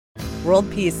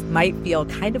World peace might feel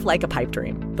kind of like a pipe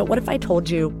dream, but what if I told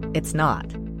you it's not?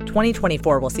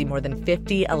 2024 will see more than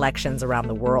 50 elections around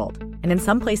the world, and in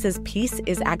some places, peace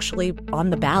is actually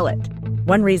on the ballot.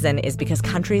 One reason is because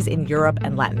countries in Europe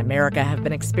and Latin America have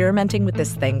been experimenting with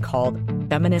this thing called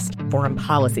feminist foreign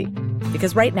policy.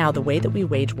 Because right now, the way that we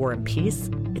wage war and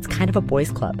peace, it's kind of a boys'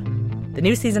 club. The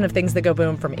new season of Things That Go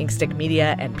Boom from Inkstick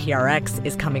Media and PRX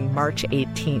is coming March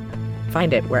 18th.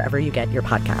 Find it wherever you get your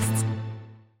podcasts.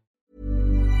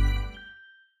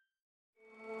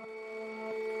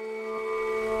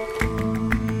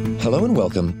 Hello and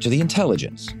welcome to The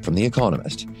Intelligence from The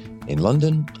Economist. In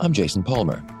London, I'm Jason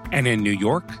Palmer. And in New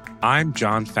York, I'm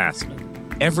John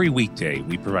Fassman. Every weekday,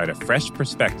 we provide a fresh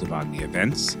perspective on the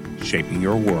events shaping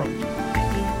your world.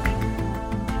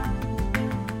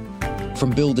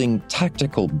 From building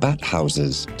tactical bat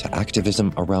houses to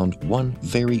activism around one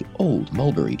very old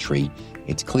mulberry tree,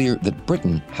 it's clear that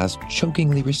Britain has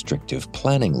chokingly restrictive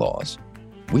planning laws.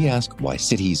 We ask why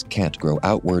cities can't grow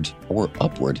outward or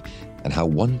upward, and how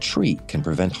one tree can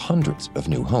prevent hundreds of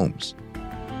new homes.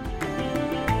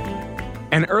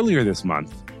 And earlier this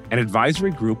month, an advisory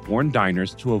group warned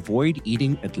diners to avoid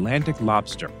eating Atlantic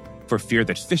lobster for fear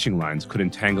that fishing lines could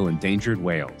entangle endangered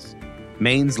whales.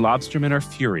 Maine's lobstermen are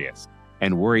furious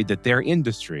and worried that their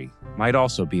industry might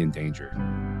also be endangered.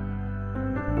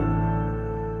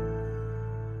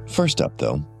 First up,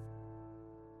 though,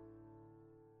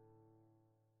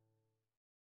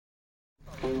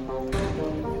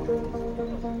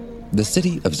 the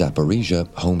city of Zaporizhzhia,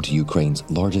 home to Ukraine's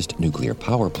largest nuclear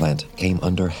power plant, came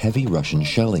under heavy Russian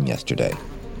shelling yesterday.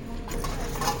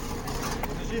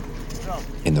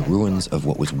 In the ruins of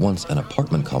what was once an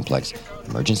apartment complex,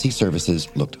 emergency services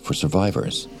looked for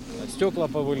survivors. Стекла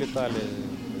повылетали.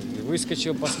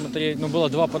 Выскочил посмотреть. Было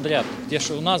два подряд. Те,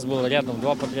 что у нас было рядом,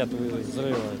 два подряд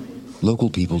взрыва. Local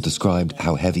people described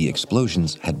how heavy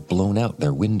explosions had blown out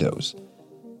their windows.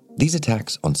 These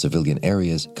attacks on civilian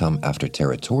areas come after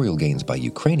territorial gains by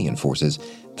Ukrainian forces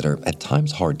that are at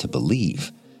times hard to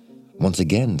believe. Once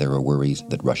again, there are worries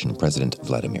that Russian President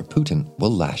Vladimir Putin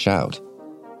will lash out.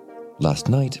 Last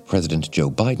night, President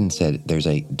Joe Biden said there's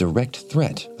a direct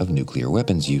threat of nuclear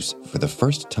weapons use for the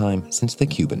first time since the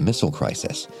Cuban Missile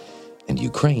Crisis. And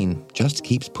Ukraine just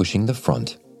keeps pushing the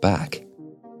front back.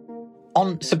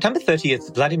 On September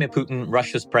 30th, Vladimir Putin,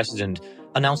 Russia's president,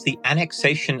 announced the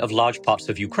annexation of large parts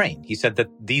of Ukraine. He said that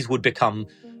these would become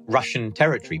Russian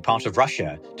territory, part of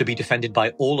Russia, to be defended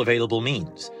by all available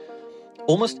means.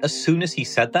 Almost as soon as he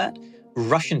said that,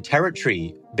 Russian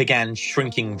territory began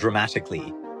shrinking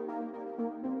dramatically.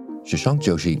 Shashank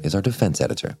Joshi is our defense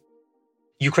editor.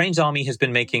 Ukraine's army has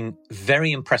been making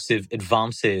very impressive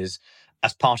advances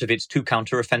as part of its two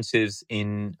counteroffensives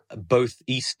in both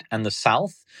east and the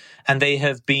south, and they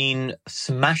have been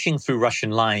smashing through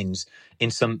Russian lines in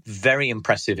some very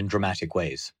impressive and dramatic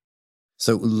ways.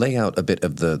 So lay out a bit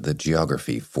of the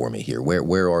geography for me here.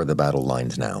 Where are the battle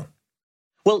lines now?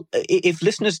 Well, if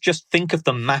listeners just think of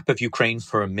the map of Ukraine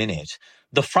for a minute,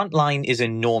 the front line is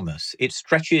enormous. It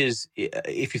stretches,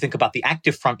 if you think about the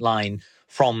active front line,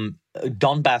 from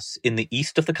Donbass in the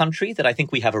east of the country, that I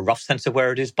think we have a rough sense of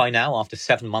where it is by now after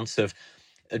 7 months of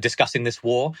discussing this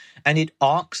war. And it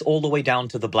arcs all the way down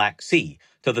to the Black Sea,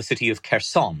 to the city of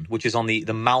Kherson, which is on the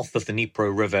mouth of the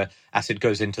Dnipro River as it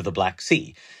goes into the Black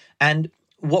Sea. And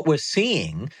what we're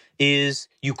seeing is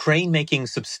Ukraine making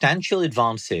substantial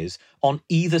advances on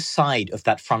either side of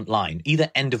that front line, either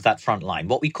end of that front line,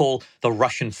 what we call the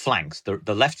Russian flanks,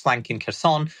 the left flank in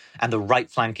Kherson and the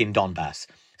right flank in Donbass.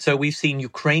 So we've seen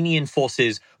Ukrainian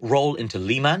forces roll into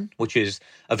Liman, which is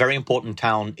a very important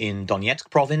town in Donetsk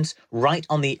province, right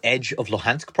on the edge of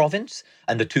Luhansk province,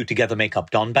 and the two together make up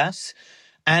Donbass.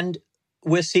 And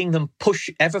we're seeing them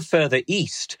push ever further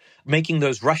east, making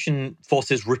those Russian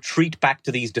forces retreat back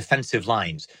to these defensive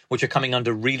lines, which are coming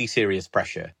under really serious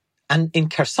pressure. And in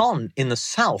Kherson, in the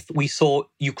south, we saw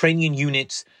Ukrainian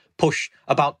units push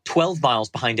about 12 miles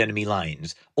behind enemy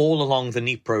lines, all along the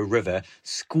Dnipro River,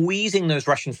 squeezing those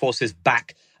Russian forces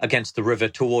back against the river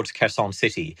towards Kherson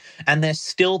city. And they're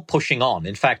still pushing on.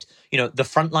 In fact, the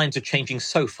front lines are changing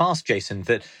so fast, Jason,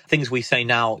 that things we say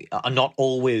now are not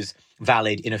always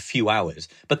valid in a few hours.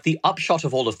 But the upshot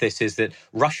of all of this is that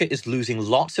Russia is losing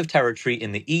lots of territory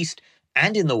in the east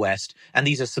and in the west, and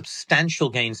these are substantial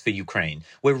gains for Ukraine.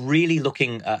 We're really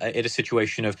looking at a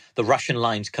situation of the Russian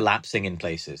lines collapsing in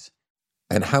places.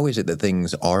 And how is it that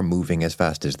things are moving as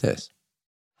fast as this?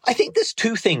 I think there's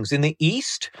two things. In the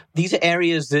east, these are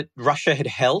areas that Russia had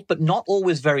held, but not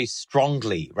always very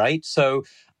strongly, right? So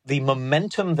The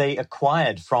momentum they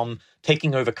acquired from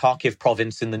taking over Kharkiv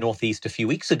province in the northeast a few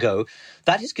weeks ago,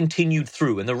 that has continued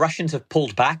through, and the Russians have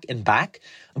pulled back and back,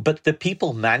 but the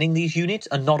people manning these units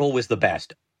are not always the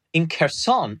best. In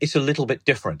Kherson, it's a little bit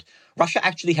different. Russia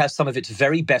actually has some of its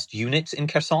very best units in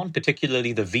Kherson,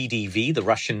 particularly the VDV, the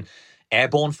Russian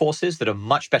airborne forces that are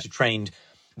much better trained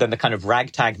than the kind of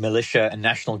ragtag militia and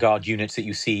National Guard units that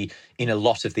you see in a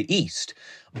lot of the East.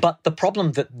 But the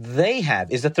problem that they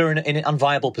have is that they're in an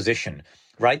unviable position,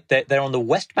 right? They're on the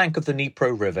west bank of the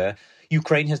Dnipro River.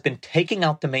 Ukraine has been taking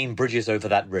out the main bridges over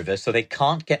that river, so they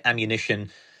can't get ammunition,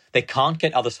 they can't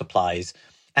get other supplies.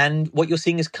 And what you're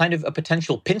seeing is kind of a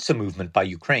potential pincer movement by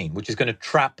Ukraine, which is going to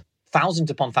trap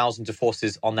thousands upon thousands of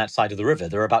forces on that side of the river.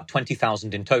 There are about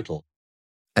 20,000 in total.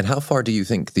 And how far do you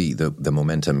think the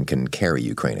momentum can carry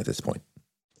Ukraine at this point?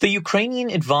 The Ukrainian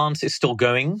advance is still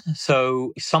going.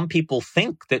 So some people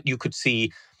think that you could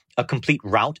see a complete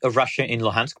rout of Russia in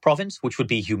Luhansk province, which would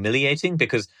be humiliating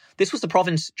because this was the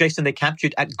province, Jason, they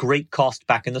captured at great cost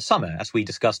back in the summer, as we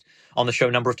discussed on the show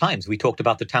a number of times. We talked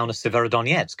about the town of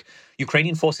Severodonetsk.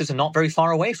 Ukrainian forces are not very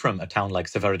far away from a town like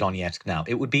Severodonetsk now.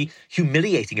 It would be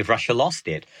humiliating if Russia lost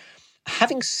it.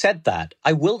 Having said that,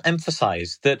 I will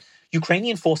emphasize that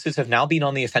Ukrainian forces have now been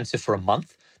on the offensive for a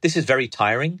month. This is very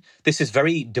tiring. This is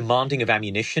very demanding of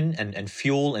ammunition and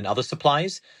fuel and other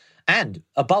supplies. And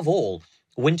above all,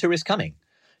 winter is coming.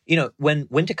 You know, when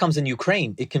winter comes in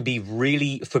Ukraine, it can be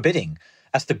really forbidding.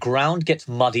 As the ground gets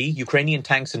muddy, Ukrainian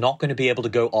tanks are not going to be able to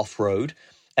go off-road.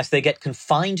 As they get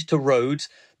confined to roads,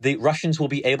 the Russians will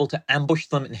be able to ambush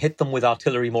them and hit them with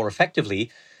artillery more effectively,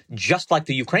 just like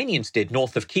the Ukrainians did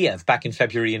north of Kiev back in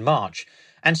February and March.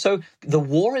 And so the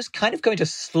war is kind of going to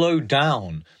slow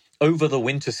down over the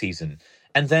winter season.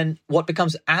 And then what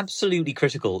becomes absolutely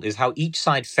critical is how each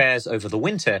side fares over the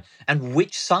winter and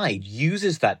which side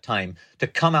uses that time to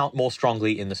come out more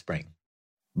strongly in the spring.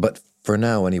 But for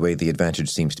now, anyway, the advantage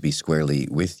seems to be squarely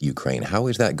with Ukraine. How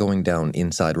is that going down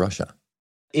inside Russia?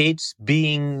 It's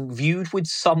being viewed with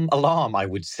some alarm, I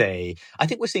would say. I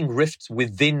think we're seeing rifts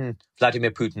within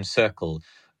Vladimir Putin's circle.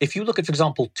 If you look at, for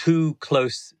example, two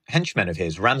close henchmen of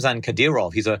his, Ramzan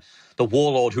Kadyrov, he's the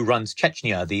warlord who runs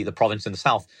Chechnya, the province in the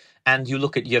south, and you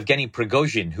look at Yevgeny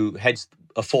Prigozhin, who heads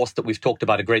a force that we've talked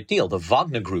about a great deal, the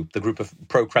Wagner Group, the group of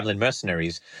pro-Kremlin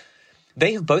mercenaries.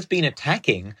 They have both been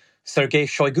attacking Sergei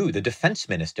Shoigu, the defense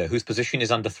minister, whose position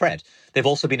is under threat. They've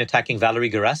also been attacking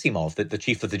Valery Gerasimov, the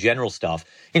chief of the general staff.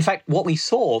 In fact, what we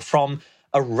saw from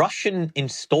a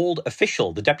Russian-installed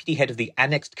official, the deputy head of the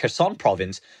annexed Kherson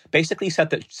province, basically said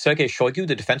that Sergei Shoigu,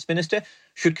 the defense minister,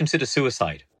 should consider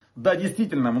suicide. Да,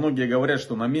 действительно, многие говорят,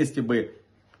 что на месте бы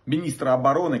министра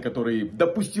обороны, который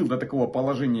допустил до такого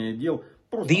положения дел.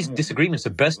 These disagreements are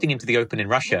bursting into the open in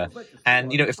Russia.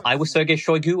 And, you know, if I was Sergei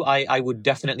Shoigu, I would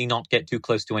definitely not get too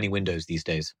close to any windows these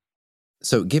days.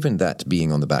 So given that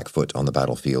being on the back foot on the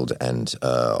battlefield and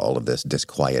all of this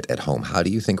disquiet at home, how do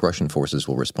you think Russian forces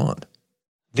will respond?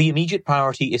 The immediate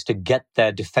priority is to get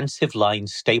their defensive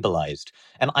lines stabilized.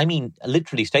 And I mean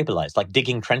literally stabilized, like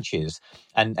digging trenches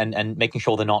and making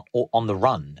sure they're not on the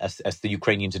run as the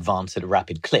Ukrainians advance at a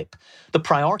rapid clip. The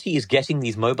priority is getting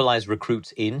these mobilized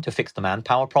recruits in to fix the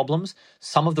manpower problems.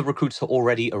 Some of the recruits are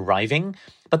already arriving,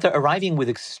 but they're arriving with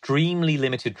extremely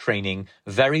limited training,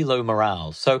 very low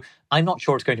morale. So I'm not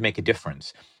sure it's going to make a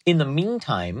difference. In the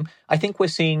meantime, I think we're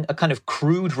seeing a kind of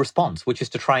crude response, which is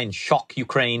to try and shock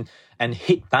Ukraine and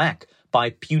hit back by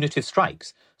punitive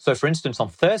strikes. So, for instance, on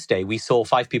Thursday, we saw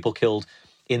 5 people killed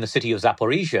in the city of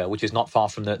Zaporizhia, which is not far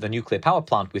from the nuclear power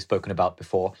plant we've spoken about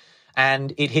before,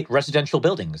 and it hit residential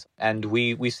buildings. And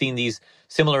we've seen these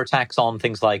similar attacks on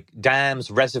things like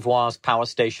dams, reservoirs, power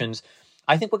stations.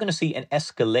 I think we're going to see an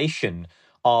escalation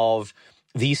of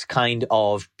these kind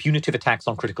of punitive attacks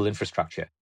on critical infrastructure.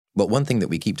 But one thing that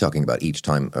we keep talking about each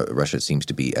time Russia seems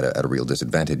to be at a real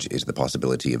disadvantage is the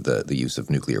possibility of the use of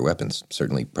nuclear weapons.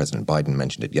 Certainly President Biden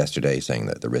mentioned it yesterday, saying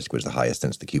that the risk was the highest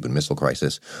since the Cuban Missile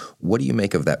Crisis. What do you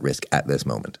make of that risk at this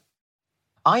moment?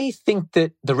 I think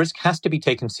that the risk has to be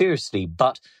taken seriously,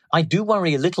 but I do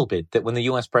worry a little bit that when the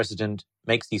US president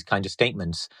makes these kind of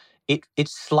statements, it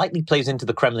slightly plays into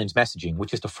the Kremlin's messaging,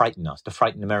 which is to frighten us, to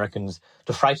frighten Americans,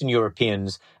 to frighten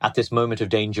Europeans at this moment of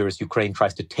danger as Ukraine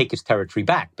tries to take its territory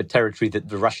back, but territory that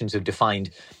the Russians have defined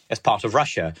as part of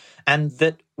Russia, and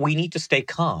that we need to stay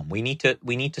calm. We need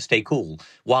to stay cool,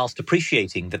 whilst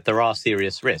appreciating that there are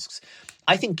serious risks.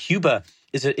 I think Cuba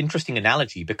is an interesting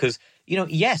analogy because, you know,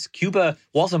 yes, Cuba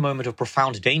was a moment of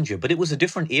profound danger, but it was a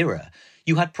different era.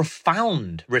 You had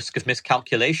profound risk of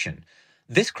miscalculation.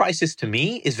 This crisis, to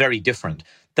me, is very different.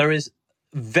 There is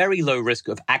very low risk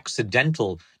of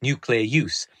accidental nuclear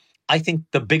use. I think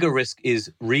the bigger risk is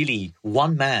really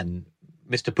one man,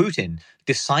 Mr. Putin,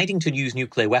 deciding to use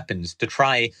nuclear weapons to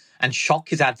try and shock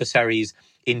his adversaries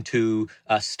into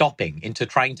stopping, into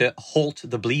trying to halt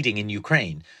the bleeding in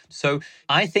Ukraine. So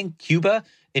I think Cuba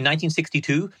in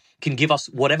 1962 can give us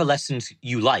whatever lessons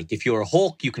you like. If you're a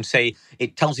hawk, you can say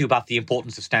it tells you about the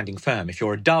importance of standing firm. If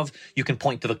you're a dove, you can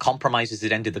point to the compromises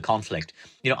that ended the conflict.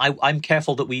 I'm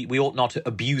careful that we ought not to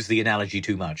abuse the analogy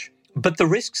too much. But the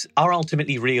risks are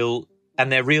ultimately real,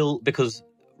 and they're real because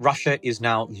Russia is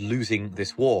now losing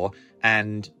this war,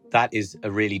 and that is a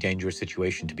really dangerous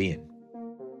situation to be in.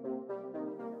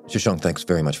 Shashank, thanks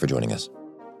very much for joining us.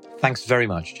 Thanks very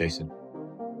much, Jason.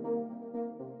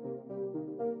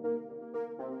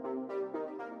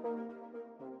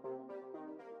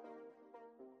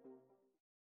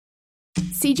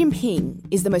 Xi Jinping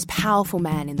is the most powerful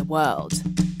man in the world,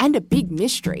 and a big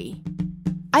mystery.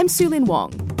 I'm Su-Lin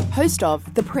Wong, host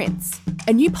of The Prince,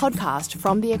 a new podcast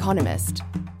from The Economist.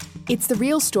 It's the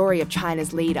real story of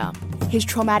China's leader, his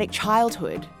traumatic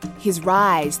childhood, his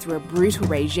rise through a brutal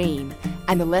regime,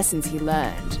 and the lessons he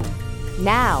learned.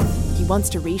 Now, he wants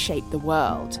to reshape the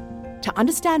world. To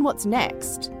understand what's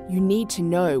next, you need to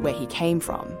know where he came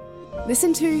from.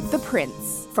 Listen to The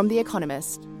Prince from The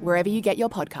Economist, wherever you get your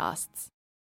podcasts.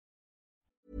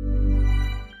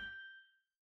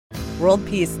 World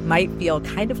peace might feel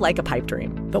kind of like a pipe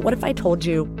dream, but what if I told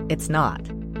you it's not?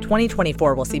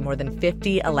 2024 will see more than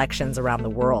 50 elections around the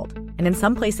world, and in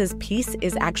some places, peace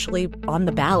is actually on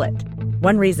the ballot.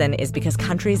 One reason is because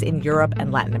countries in Europe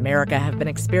and Latin America have been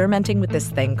experimenting with this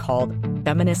thing called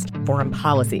feminist foreign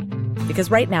policy.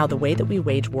 Because right now, the way that we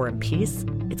wage war and peace,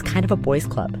 it's kind of a boys'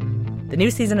 club. The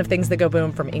new season of Things That Go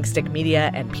Boom from Inkstick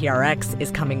Media and PRX is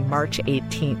coming March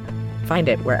 18th. Find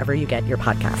it wherever you get your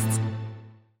podcasts.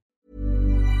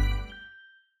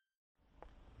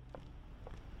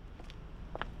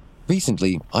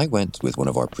 Recently, I went with one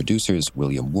of our producers,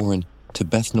 William Warren, to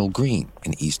Bethnal Green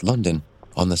in East London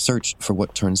on the search for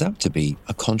what turns out to be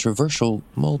a controversial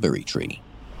mulberry tree.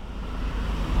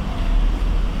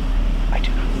 I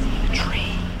do not see the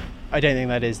tree. I don't think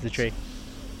that is the tree.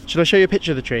 Should I show you a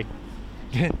picture of the tree?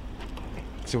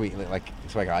 so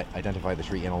I identify the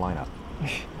tree in a lineup.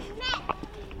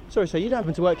 Sorry, sir, you don't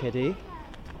happen to work here, do you?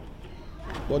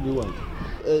 What do you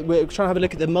want? We're trying to have a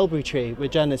look at the mulberry tree. We're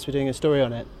journalists, we're doing a story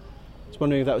on it. Just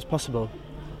wondering if that was possible.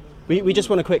 We just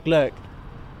want a quick look.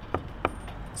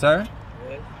 Sir?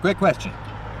 Quick question.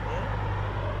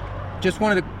 Just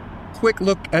wanted a quick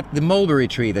look at the mulberry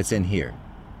tree that's in here.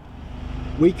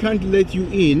 We can't let you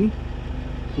in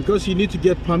because you need to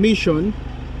get permission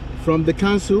from the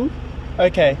council.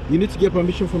 Okay. You need to get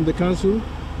permission from the council.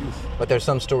 But there's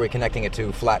some story connecting it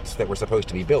to flats that were supposed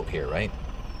to be built here, right?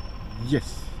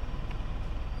 Yes.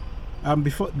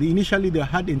 Initially they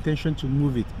had intention to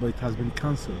move it, but it has been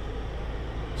cancelled.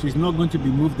 So it's not going to be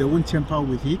moved. They won't tamper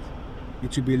with it.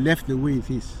 It will be left the way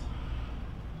it is.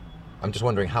 I'm just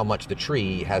wondering how much the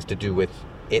tree has to do with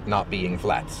it not being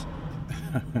flats.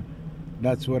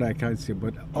 That's what I can't say,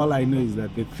 but all I know is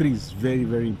that the tree is very,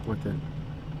 very important.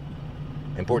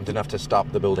 Important enough to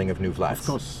stop the building of new flats? Of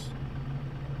course.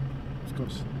 Of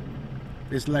course.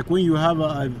 It's like when you have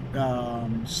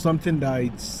something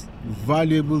that's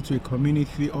valuable to a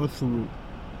community or to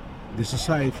the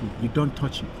society, you don't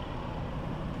touch it.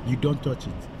 You don't touch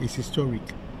it. It's historic.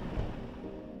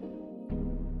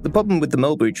 The problem with the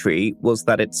mulberry tree was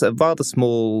that it's a rather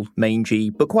small, mangy,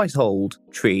 but quite old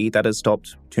tree that has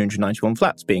stopped 291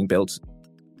 flats being built.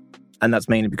 And that's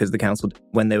mainly because the council,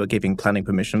 when they were giving planning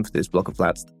permission for this block of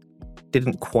flats,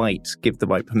 didn't quite give the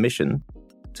right permission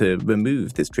to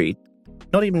remove this tree.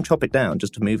 Not even chop it down,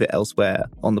 just to move it elsewhere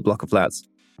on the block of flats.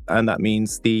 And that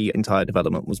means the entire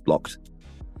development was blocked.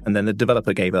 And then the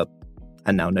developer gave up,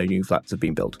 and now no new flats have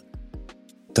been built.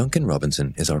 Duncan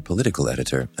Robinson is our political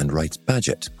editor and writes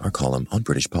Budget, our column on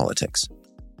British politics.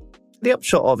 The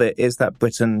upshot of it is that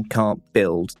Britain can't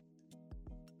build.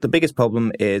 The biggest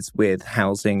problem is with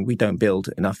housing. We don't build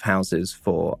enough houses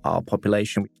for our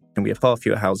population. And we have far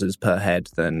fewer houses per head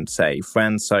than, say,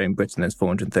 France. So in Britain, there's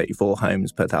 434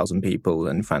 homes per 1,000 people.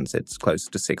 In France, it's close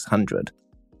to 600.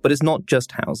 But it's not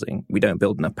just housing. We don't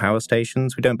build enough power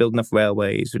stations. We don't build enough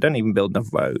railways. We don't even build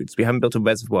enough roads. We haven't built a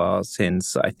reservoir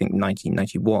since, I think,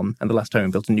 1991. And the last time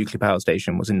we built a nuclear power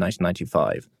station was in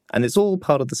 1995. And it's all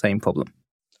part of the same problem.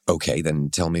 Okay, then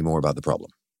tell me more about the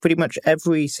problem. Pretty much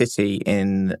every city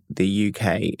in the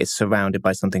UK is surrounded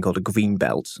by something called a green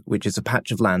belt, which is a patch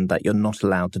of land that you're not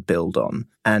allowed to build on.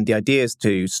 And the idea is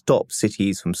to stop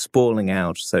cities from sprawling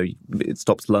out, so it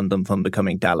stops London from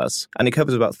becoming Dallas. And it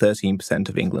covers about 13%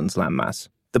 of England's landmass.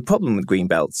 The problem with green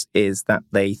belts is that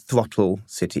they throttle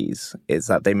cities, is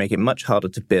that they make it much harder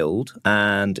to build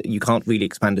and you can't really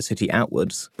expand a city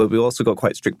outwards. But we've also got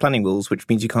quite strict planning rules, which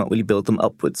means you can't really build them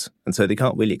upwards. And so they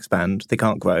can't really expand, they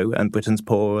can't grow, and Britain's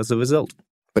poorer as a result.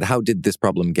 But how did this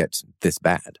problem get this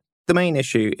bad? The main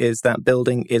issue is that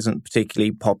building isn't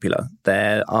particularly popular.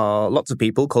 There are lots of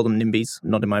people, call them NIMBYs,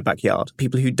 not in my backyard,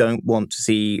 people who don't want to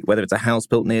see whether it's a house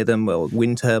built near them or a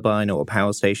wind turbine or a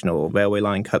power station or a railway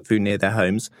line cut through near their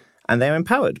homes. And they're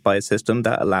empowered by a system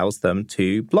that allows them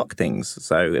to block things.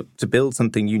 So to build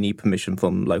something, you need permission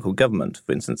from local government,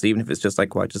 for instance, even if it's just like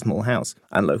quite a small house.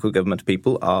 And local government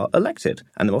people are elected,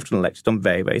 and they're often elected on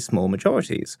very, very small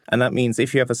majorities. And that means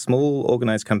if you have a small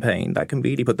organised campaign, that can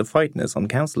really put the frighteners on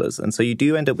councillors. And so you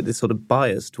do end up with this sort of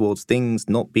bias towards things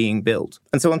not being built.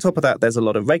 And so on top of that, there's a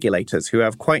lot of regulators who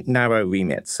have quite narrow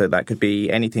remits. So that could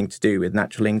be anything to do with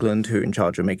Natural England, who are in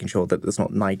charge of making sure that there's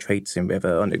not nitrates in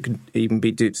river, and it could even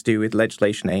be to do with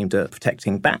legislation aimed at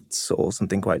protecting bats or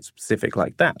something quite specific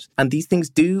like that. And these things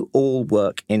do all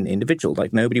work in individual.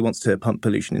 Like nobody wants to pump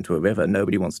pollution into a river.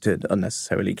 Nobody wants to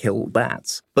unnecessarily kill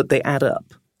bats. But they add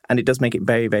up. And it does make it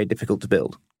very, very difficult to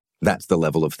build. That's the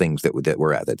level of things that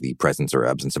we're at, that the presence or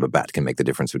absence of a bat can make the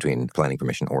difference between planning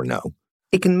permission or no.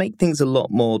 It can make things a lot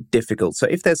more difficult. So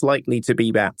if there's likely to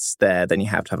be bats there, then you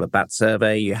have to have a bat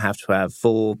survey. You have to have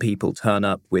 4 people turn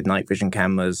up with night vision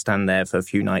cameras, stand there for a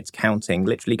few nights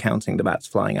literally counting the bats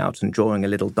flying out and drawing a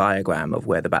little diagram of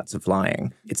where the bats are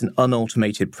flying. It's an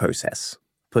unautomated process,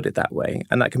 put it that way,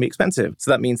 and that can be expensive.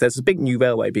 So that means there's a big new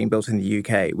railway being built in the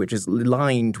UK, which is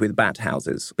lined with bat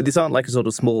houses. But these aren't like a sort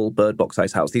of small bird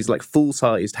box-sized house. These are like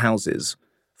full-sized houses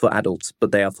for adults,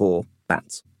 but they are for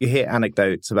bats. You hear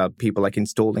anecdotes about people like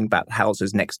installing bat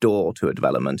houses next door to a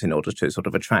development in order to sort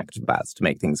of attract bats, to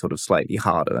make things sort of slightly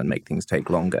harder and make things take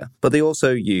longer. But they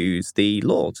also use the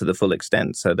law to the full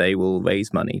extent. So they will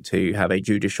raise money to have a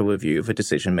judicial review of a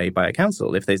decision made by a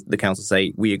council. If the council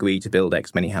say, we agree to build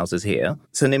X many houses here,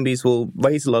 so NIMBYs will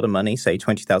raise a lot of money, say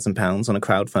 £20,000 on a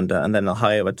crowdfunder, and then they'll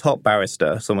hire a top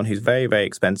barrister, someone who's very, very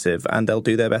expensive, and they'll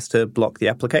do their best to block the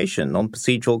application on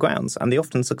procedural grounds, and they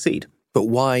often succeed. But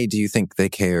why do you think they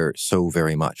care so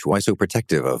very much? Why so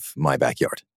protective of my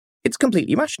backyard? It's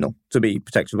completely rational to be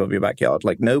protective of your backyard.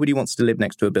 Like, nobody wants to live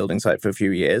next to a building site for a few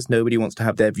years. Nobody wants to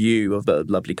have their view of the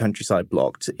lovely countryside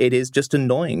blocked. It is just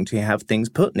annoying to have things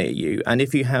put near you. And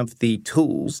if you have the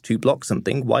tools to block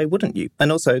something, why wouldn't you?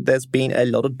 And also, there's been a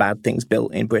lot of bad things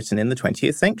built in Britain in the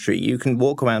 20th century. You can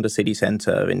walk around a city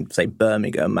centre in, say,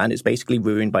 Birmingham, and it's basically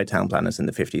ruined by town planners in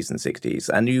the 50s and 60s.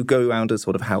 And you go around a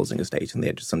sort of housing estate on the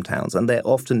edge of some towns, and they're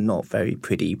often not very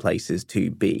pretty places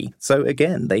to be. So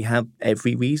again, they have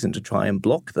every reason to try and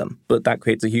block them. But that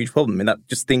creates a huge problem in that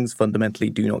just things fundamentally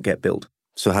do not get built.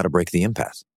 So how to break the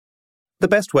impasse? The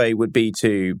best way would be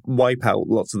to wipe out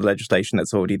lots of the legislation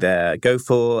that's already there, go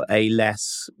for a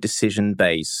less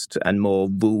decision-based and more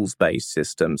rules-based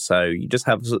system. So you just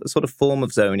have a sort of form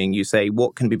of zoning. You say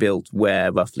what can be built where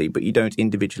roughly, but you don't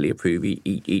individually approve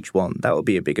each one. That would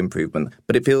be a big improvement.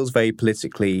 But it feels very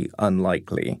politically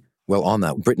unlikely. Well, on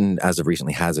that, Britain, as of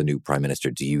recently, has a new prime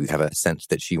minister. Do you have a sense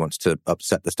that she wants to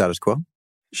upset the status quo?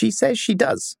 She says she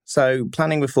does. So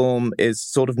planning reform is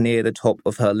sort of near the top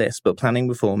of her list, but planning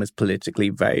reform is politically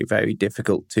very, very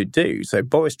difficult to do. So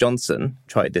Boris Johnson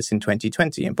tried this in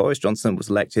 2020, and Boris Johnson was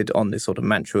elected on this sort of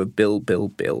mantra of build,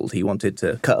 build, build. He wanted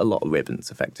to cut a lot of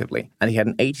ribbons, effectively. And he had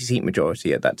an 80-seat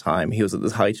majority at that time. He was at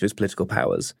the height of his political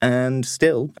powers. And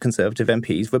still, Conservative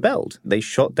MPs rebelled. They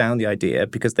shot down the idea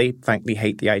because they frankly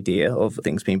hate the idea of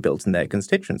things being built in their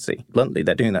constituency. Bluntly,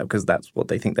 they're doing that because that's what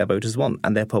they think their voters want,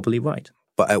 and they're probably right.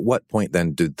 But at what point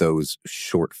then do those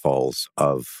shortfalls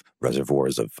of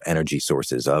reservoirs, of energy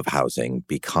sources, of housing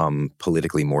become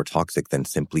politically more toxic than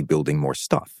simply building more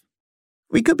stuff?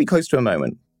 We could be close to a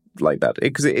moment like that,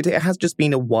 because it has just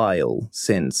been a while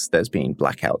since there's been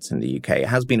blackouts in the UK. It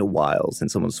has been a while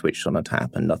since someone switched on a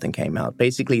tap and nothing came out.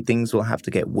 Basically, things will have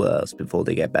to get worse before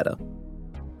they get better.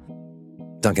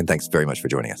 Duncan, thanks very much for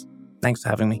joining us. Thanks for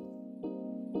having me.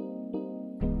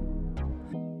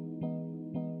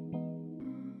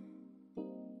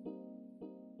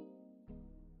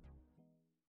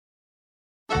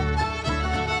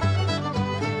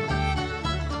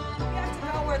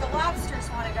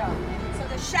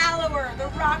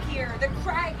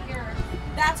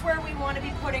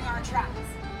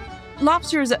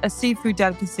 Lobster is a seafood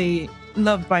delicacy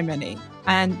loved by many,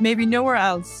 and maybe nowhere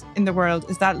else in the world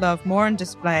is that love more on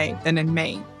display than in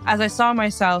Maine, as I saw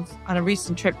myself on a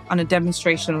recent trip on a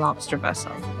demonstration lobster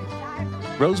vessel.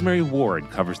 Rosemary Ward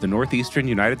covers the northeastern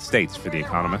United States for The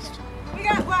Economist.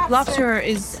 Lobster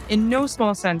is in no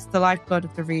small sense the lifeblood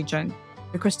of the region.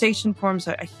 The crustacean forms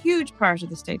a huge part of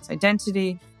the state's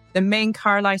identity. The Maine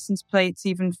car license plates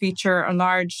even feature a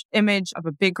large image of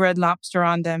a big red lobster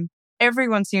on them.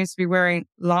 Everyone seems to be wearing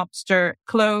lobster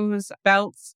clothes,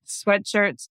 belts,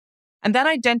 sweatshirts. And that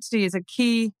identity is a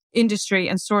key industry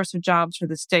and source of jobs for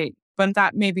the state, but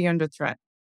that may be under threat.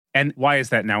 And why is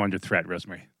that now under threat,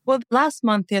 Rosemary? Well, last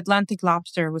month, the Atlantic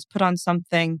lobster was put on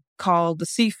something called the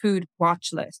Seafood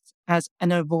Watch List as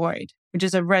an avoid, which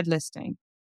is a red listing.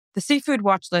 The Seafood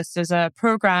Watch List is a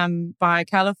program by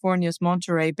California's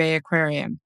Monterey Bay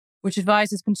Aquarium, which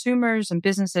advises consumers and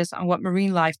businesses on what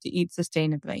marine life to eat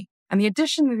sustainably. And the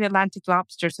addition of the Atlantic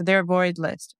lobster to their avoid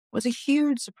list was a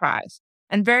huge surprise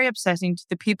and very upsetting to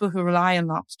the people who rely on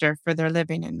lobster for their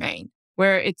living in Maine,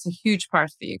 where it's a huge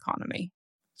part of the economy.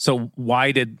 So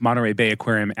why did Monterey Bay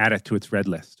Aquarium add it to its red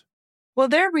list? Well,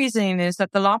 their reasoning is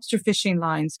that the lobster fishing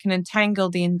lines can entangle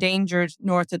the endangered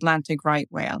North Atlantic right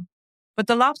whale. But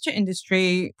the lobster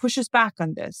industry pushes back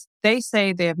on this. They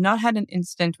say they have not had an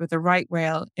incident with a right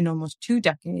whale in almost 2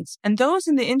 decades. And those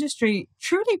in the industry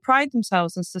truly pride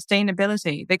themselves on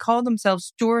sustainability. They call themselves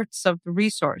stewards of the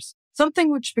resource,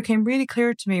 something which became really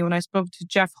clear to me when I spoke to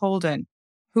Jeff Holden,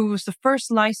 who was the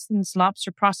first licensed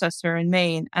lobster processor in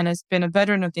Maine and has been a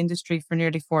veteran of the industry for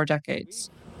nearly 4 decades.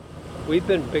 We've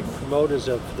been big promoters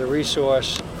of the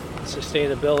resource,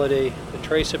 sustainability, the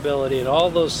traceability, and all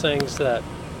those things that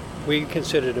we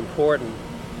considered important.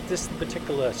 This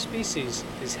particular species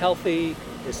is healthy,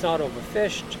 it's not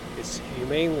overfished, it's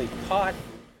humanely caught.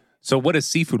 So what is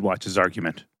Seafood Watch's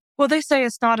argument? Well, they say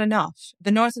it's not enough.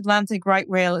 The North Atlantic right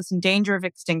whale is in danger of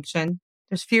extinction.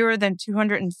 There's fewer than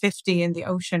 250 in the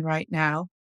ocean right now.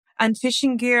 And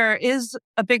fishing gear is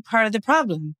a big part of the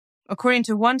problem. According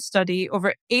to one study,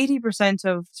 over 80%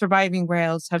 of surviving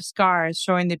whales have scars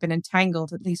showing they've been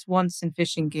entangled at least once in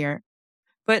fishing gear.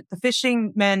 But the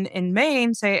fishermen in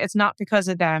Maine say it's not because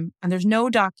of them, and there's no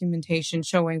documentation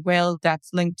showing whale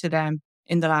deaths linked to them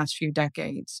in the last few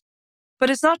decades. But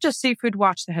it's not just Seafood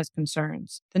Watch that has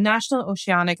concerns. The National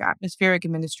Oceanic Atmospheric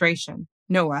Administration,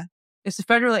 NOAA, is the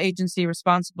federal agency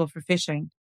responsible for fishing.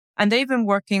 And they've been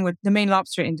working with the Maine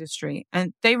lobster industry,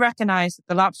 and they recognize that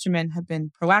the lobstermen have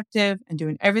been proactive and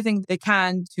doing everything they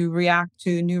can to react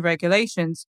to new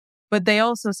regulations. But they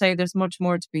also say there's much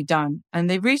more to be done. And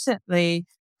they recently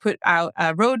put out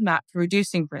a roadmap for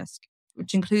reducing risk,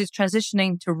 which includes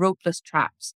transitioning to ropeless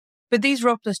traps. But these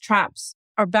ropeless traps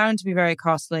are bound to be very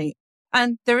costly.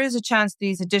 And there is a chance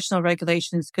these additional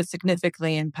regulations could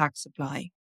significantly impact supply.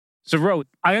 So, Ro,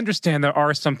 I understand there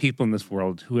are some people in this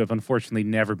world who have unfortunately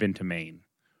never been to Maine.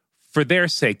 For their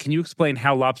sake, can you explain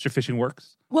how lobster fishing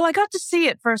works? Well, I got to see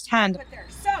it firsthand.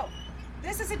 So,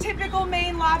 this is a typical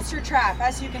Maine lobster trap.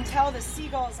 As you can tell, the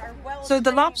seagulls are well... So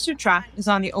the lobster trap is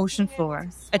on the ocean floor,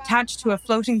 attached to a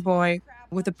floating buoy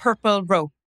with a purple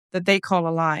rope that they call a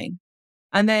line.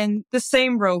 And then the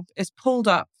same rope is pulled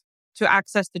up to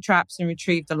access the traps and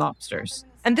retrieve the lobsters.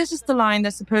 And this is the line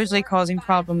that's supposedly causing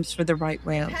problems for the right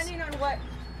whales. Depending on what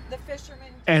the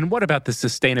fishermen... And what about the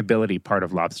sustainability part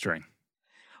of lobstering?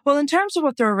 Well, in terms of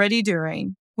what they're already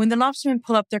doing, when the lobstermen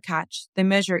pull up their catch, they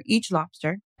measure each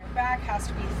lobster. Their back has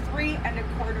to be 3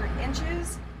 1/4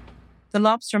 inches. The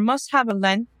lobster must have a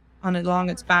length along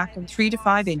its back of 3 to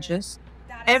 5 inches.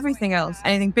 Everything else,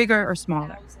 anything bigger or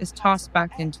smaller, is tossed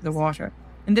back into the water.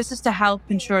 And this is to help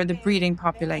ensure the breeding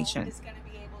population.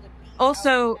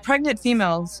 Also, pregnant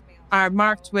females are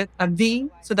marked with a V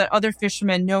so that other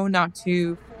fishermen know not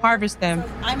to harvest them. So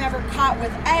if I'm ever caught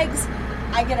with eggs,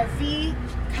 I get a V,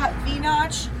 cut V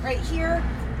notch right here.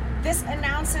 This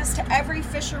announces to every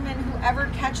fisherman who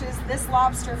ever catches this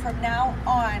lobster from now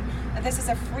on that this is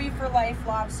a free-for-life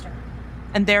lobster.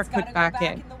 And they're put back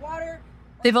in.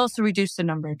 They've also reduced the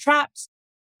number of traps.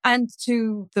 And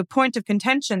to the point of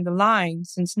contention, the line,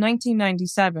 since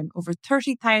 1997, over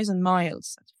 30,000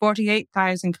 miles,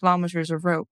 48,000 kilometers of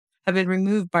rope, have been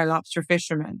removed by lobster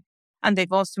fishermen. And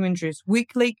they've also introduced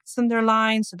weak links in their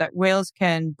line so that whales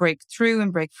can break through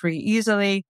and break free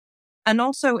easily. And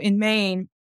also in Maine,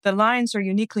 the lines are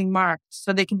uniquely marked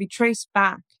so they can be traced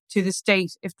back to the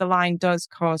state if the line does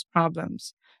cause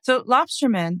problems. So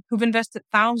lobstermen who've invested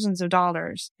thousands of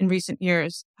dollars in recent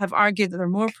years have argued that they're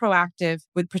more proactive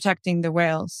with protecting the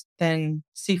whales than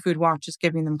Seafood Watch is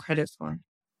giving them credit for.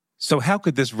 So how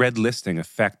could this red listing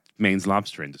affect Maine's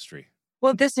lobster industry?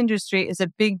 Well, this industry is a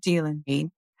big deal in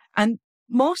Maine. And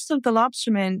most of the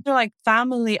lobstermen are like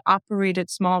family-operated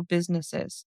small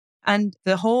businesses. And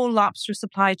the whole lobster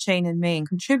supply chain in Maine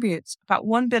contributes about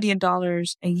 $1 billion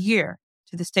a year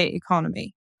to the state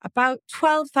economy. About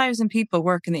 12,000 people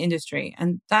work in the industry,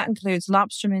 and that includes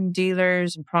lobstermen,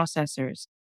 dealers, and processors.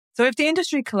 So if the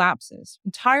industry collapses,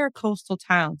 entire coastal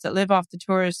towns that live off the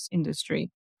tourist industry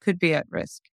could be at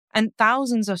risk. And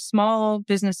thousands of small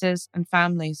businesses and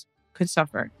families could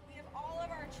suffer.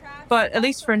 But at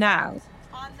least for now,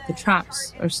 the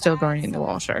traps are still going in the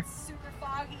water.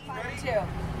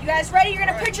 You guys ready? You're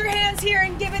going to put your hands here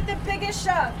and give it the biggest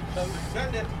shove.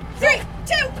 Send it. 3,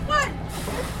 2, 1.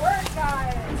 Good work,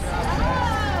 guys.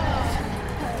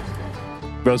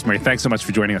 Rosemary, thanks so much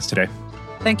for joining us today.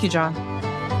 Thank you, John.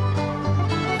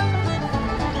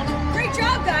 Great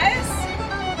job, guys.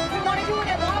 We want to do it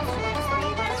at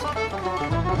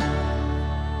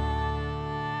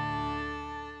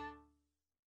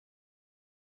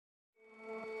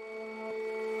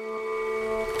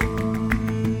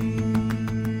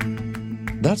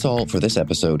That's all for this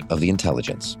episode of The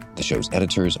Intelligence. The show's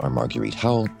editors are Marguerite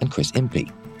Howell and Chris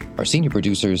Impey. Our senior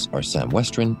producers are Sam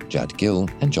Westron, Jad Gill,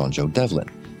 and John Joe Devlin.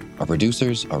 Our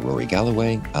producers are Rory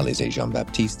Galloway, Alize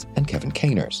Jean-Baptiste, and Kevin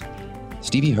Caners.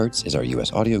 Stevie Hertz is our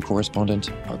U.S. audio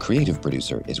correspondent, our creative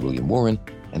producer is William Warren,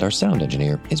 and our sound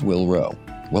engineer is Will Rowe.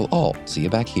 We'll all see you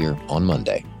back here on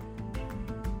Monday.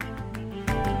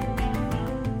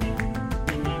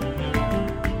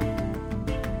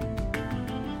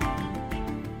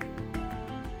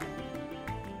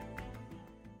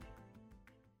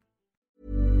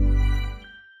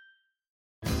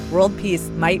 World peace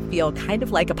might feel kind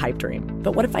of like a pipe dream,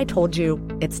 but what if I told you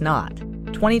it's not?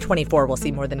 2024 will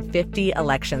see more than 50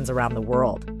 elections around the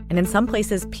world, and in some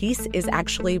places, peace is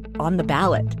actually on the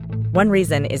ballot. One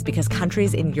reason is because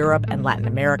countries in Europe and Latin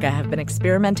America have been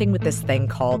experimenting with this thing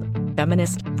called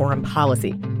feminist foreign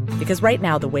policy. Because right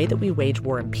now, the way that we wage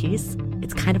war and peace,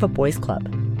 it's kind of a boys' club.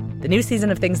 The new season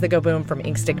of Things That Go Boom from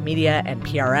Inkstick Media and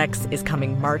PRX is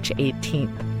coming March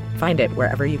 18th. Find it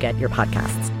wherever you get your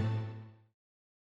podcasts.